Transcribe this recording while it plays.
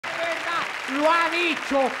Lo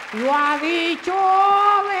ha dicho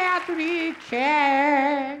Beatriz.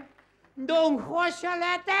 Don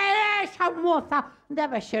Joselete, esa moza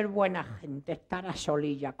debe ser buena gente, estará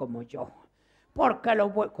solilla como yo. Porque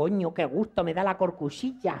coño, qué gusto me da la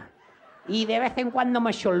corcusilla. Y de vez en cuando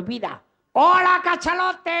me se olvida. ¡Hola,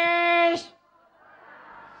 cachalotes!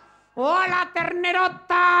 ¡Hola,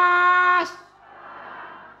 ternerotas!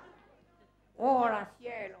 ¡Hola,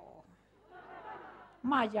 cielo!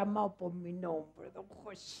 Me ha llamado por mi nombre, don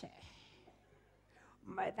José.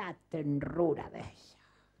 Me da ternura de esa.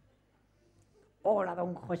 Hola,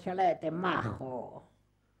 don Joselete, majo.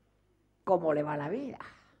 ¿Cómo le va la vida?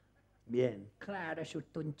 Bien. Claro, es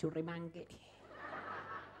usted un churrimangue.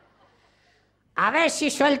 A ver si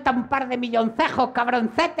suelta un par de milloncejos,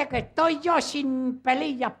 cabroncete, que estoy yo sin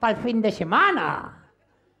pelillas para el fin de semana.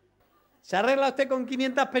 ¿Se arregla usted con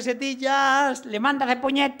 500 pesetillas? ¿Le manda de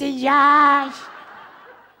puñetillas?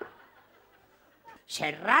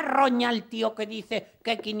 Será roña el tío que dice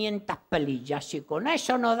que 500 pelillas. Y con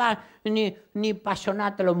eso no da ni para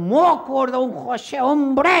sonarte los mocos, don José,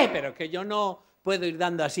 hombre. Pero es que yo no puedo ir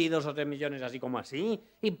dando así 2 o 3 millones así como así.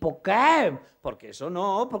 ¿Y por qué? Porque eso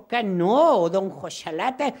no, ¿por qué no, don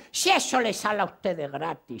Joselete? Si eso le sale a usted de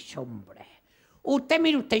gratis, hombre. Usted,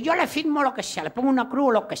 mire usted, yo le firmo lo que sea, le pongo una cruz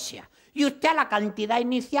o lo que sea. Y usted a la cantidad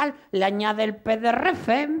inicial le añade el PDRF,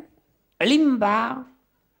 el INVA,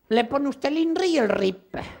 le pone usted el INRI y el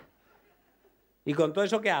RIP. ¿Y con todo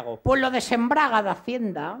eso qué hago? Pues lo desembraga de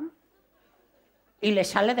Hacienda y le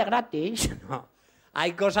sale de gratis. No,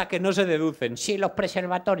 hay cosas que no se deducen. Sí, los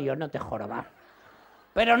preservatorios, no te jorobas.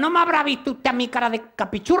 Pero no me habrá visto usted a mi cara de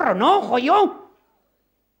capichurro, ¿no, joyo?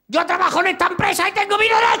 Yo trabajo en esta empresa y tengo mis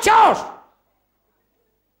derechos.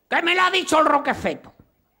 ¿Qué me lo ha dicho el Roquefeto?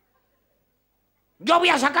 Yo voy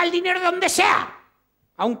a sacar el dinero de donde sea,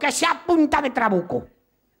 aunque sea a punta de trabuco.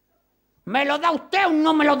 ¿Me lo da usted o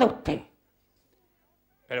no me lo da usted?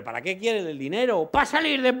 ¿Pero para qué quiere el dinero? ¡Para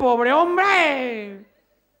salir de pobre, hombre!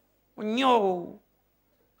 Coño,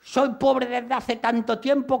 soy pobre desde hace tanto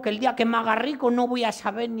tiempo que el día que me haga rico no voy a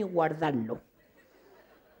saber ni guardarlo.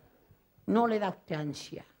 ¿No le da usted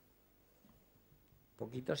ansia? Un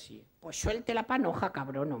poquito sí. Pues suelte la panoja,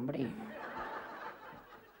 cabrón, hombre.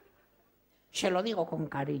 Se lo digo con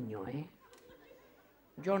cariño, ¿eh?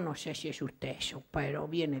 Yo no sé si es usted eso, pero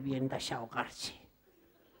viene bien desahogarse.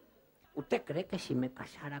 ¿Usted cree que si me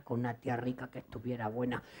casara con una tía rica que estuviera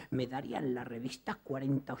buena, me darían las revistas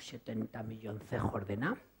 40 o 70 milloncejos de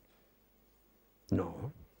nada?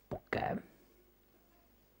 No. ¿Por qué?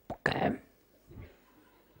 ¿Por qué?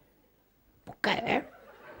 ¿Por qué?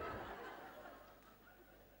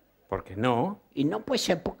 Porque no. Y no puede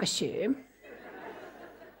ser porque sí.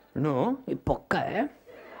 No. ¿Y por qué?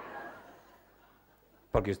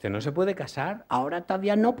 Porque usted no se puede casar. Ahora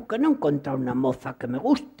todavía no, porque no he encontrado una moza que me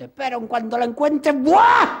guste. Pero en cuanto la encuentre,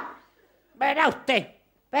 ¡buah! Verá usted.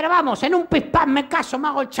 Pero vamos, en un pispán me caso, me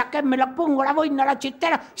hago el chaquet, me lo pongo, la boina, la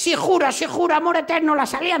chistera. Si jura, amor eterno,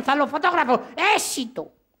 las alianzas, los fotógrafos.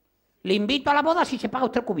 ¡Éxito! Le invito a la boda si se paga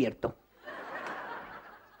usted el cubierto.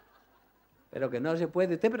 Pero que no se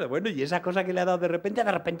puede usted, pero bueno, ¿y esa cosa que le ha dado de repente?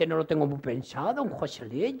 De repente no lo tengo muy pensado, don José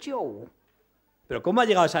Lecho. ¿Pero cómo ha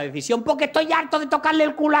llegado a esa decisión? Porque estoy harto de tocarle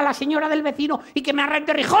el culo a la señora del vecino y que me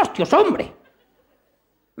arrende rijostios, hombre.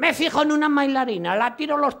 Me fijo en una bailarina, la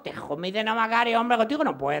tiro los tejos, me dice, no, Macario, hombre, contigo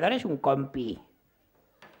no puedo, eres un compi.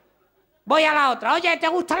 Voy a la otra, oye, ¿te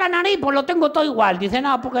gusta la nariz? Pues lo tengo todo igual. Dice,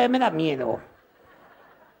 no, porque me da miedo.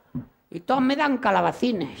 Y todos me dan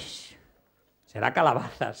calabacines. Será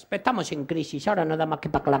calabazas. Pero estamos en crisis, ahora no da más que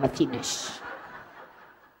para calabacines.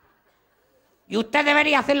 Y usted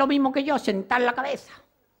debería hacer lo mismo que yo, sentar la cabeza.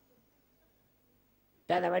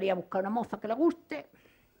 Usted debería buscar una moza que le guste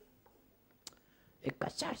y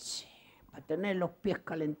casarse para tener los pies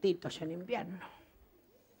calentitos en invierno.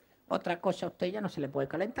 Otra cosa a usted ya no se le puede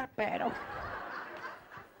calentar, pero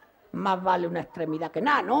más vale una extremidad que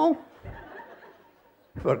nada, ¿no?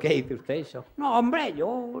 ¿Por qué dice usted eso? No, hombre,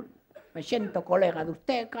 yo me siento colega de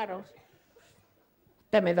usted, claro.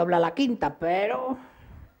 Usted me dobla la quinta, pero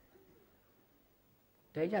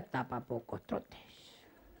usted ya está para pocos trotes.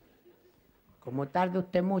 Como tarde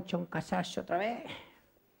usted mucho en casarse otra vez,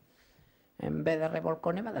 en vez de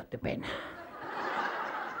revolcones me da usted pena.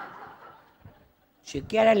 Si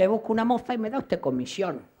quiere le busco una moza y me da usted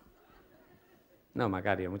comisión. No,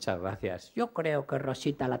 Macario, muchas gracias. Yo creo que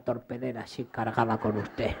Rosita la torpedera sí cargaba con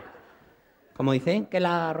usted. Como dicen, que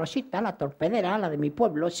la Rosita, la torpedera, la de mi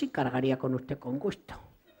pueblo, sí cargaría con usted con gusto.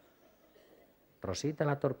 Rosita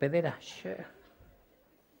la torpedera, sí.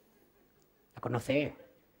 ¿La conoce?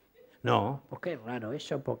 No, pues qué raro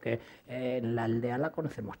eso, porque en la aldea la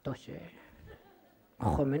conocemos todos, ¿eh?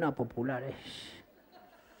 Ojo, menos populares.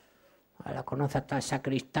 La conoce hasta el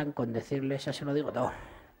sacristán con decirle, eso se lo digo todo.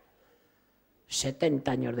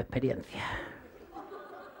 70 años de experiencia.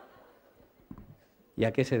 ¿Y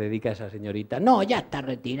a qué se dedica esa señorita? No, ya está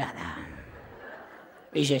retirada.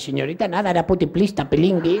 Dice, señorita, nada, era putiplista,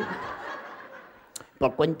 pilingui.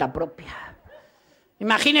 Por cuenta propia.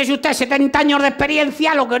 Imagínese usted 70 años de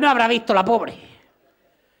experiencia, lo que no habrá visto la pobre.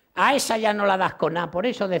 A esa ya no la das con nada, por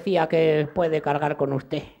eso decía que puede cargar con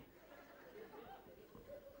usted.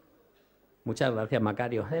 Muchas gracias,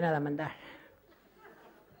 Macario. De nada, mandar.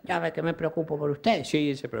 Ya ve que me preocupo por usted.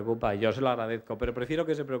 Sí, se preocupa, yo se lo agradezco, pero prefiero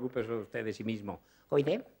que se preocupe usted de sí mismo.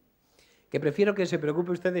 ¿Oye? Que prefiero que se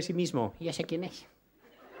preocupe usted de sí mismo. ¿Y ese quién es?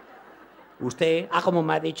 Usted, como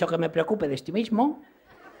me ha dicho que me preocupe de sí mismo,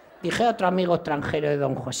 dije a otro amigo extranjero de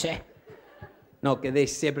don José. No, que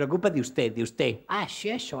se preocupe de usted, de usted. Ah, sí,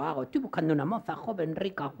 eso hago. Estoy buscando una moza joven,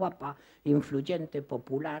 rica, guapa, influyente,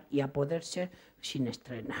 popular y a poder ser sin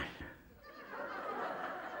estrenar.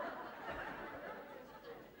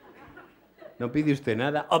 ¿No pide usted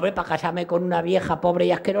nada? Hombre, para casarme con una vieja pobre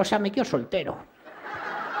y asquerosa me quedo soltero.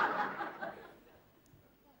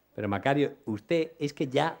 Pero Macario, usted es que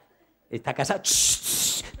ya está casado.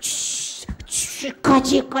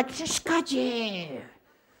 ¡Calle, calle, calle!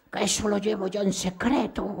 Que eso lo llevo yo en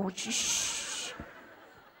secreto.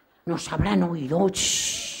 Nos habrán oído.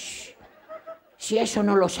 Si eso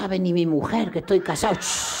no lo sabe ni mi mujer, que estoy casado.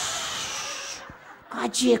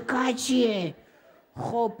 ¡Calle, calle!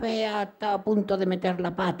 Jope, está a punto de meter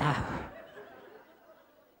la pata.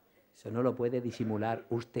 Eso no lo puede disimular.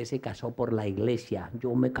 Usted se casó por la iglesia.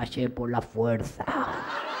 Yo me casé por la fuerza.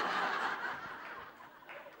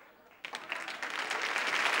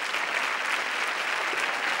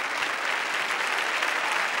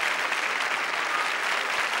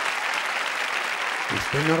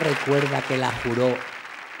 ¿Usted no recuerda que la juró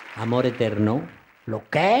amor eterno? ¿Lo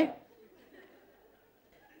qué?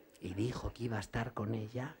 Y dijo que iba a estar con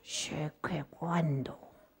ella, sé que cuándo,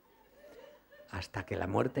 hasta que la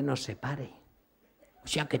muerte nos separe. O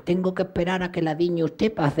sea que tengo que esperar a que la diñe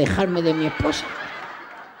usted para dejarme de mi esposa.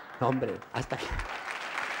 No, hombre, hasta que...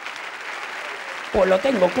 Pues lo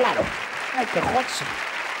tengo claro, hay que joderse.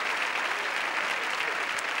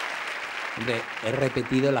 Hombre, he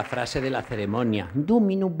repetido la frase de la ceremonia,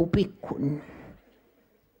 Domino Bupicum.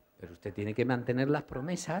 Pero usted tiene que mantener las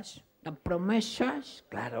promesas. Las promesas,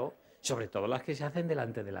 claro, sobre todo las que se hacen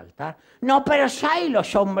delante del altar. No, pero si hay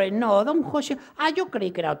los hombres, no, don José. Yo creí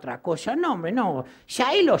que era otra cosa. No, hombre, no. Si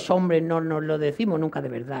hay los hombres, no nos lo decimos nunca de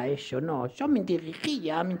verdad, eso, no. Son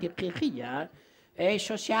mentirijillas, mentirijillas.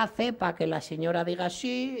 Eso se hace para que la señora diga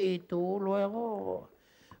sí y tú luego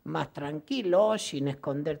más tranquilo, sin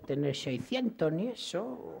esconderte en el 600 ni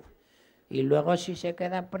eso. Y luego si se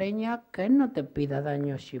queda preña, que no te pida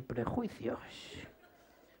daños y prejuicios.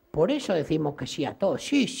 Por eso decimos que sí a todo.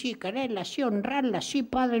 Sí, sí, quererla, sí, honrarla, sí,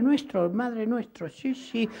 Padre nuestro, Madre nuestro, sí,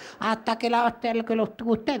 sí. Hasta que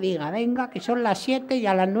usted diga, venga, que son las 7 y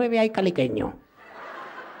a las 9 hay caliqueño.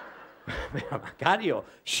 Pero Macario,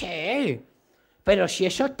 sí. Pero si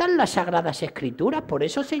eso está en las Sagradas Escrituras, por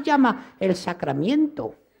eso se llama el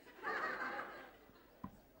sacramiento.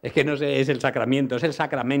 Es que no es el sacramiento, es el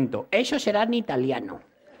sacramento. Eso será en italiano.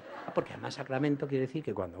 Porque además sacramento quiere decir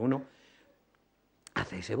que cuando uno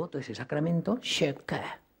hace ese voto, ese sacramento,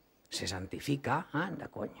 se santifica, anda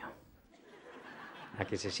coño, a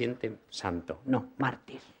que se siente santo, no,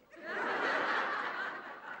 mártir.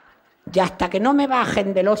 Y hasta que no me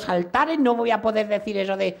bajen de los altares no voy a poder decir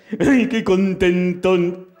eso de ¡ay, qué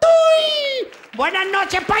contentón! ¡Uy! ¡Buenas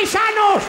noches, paisanos!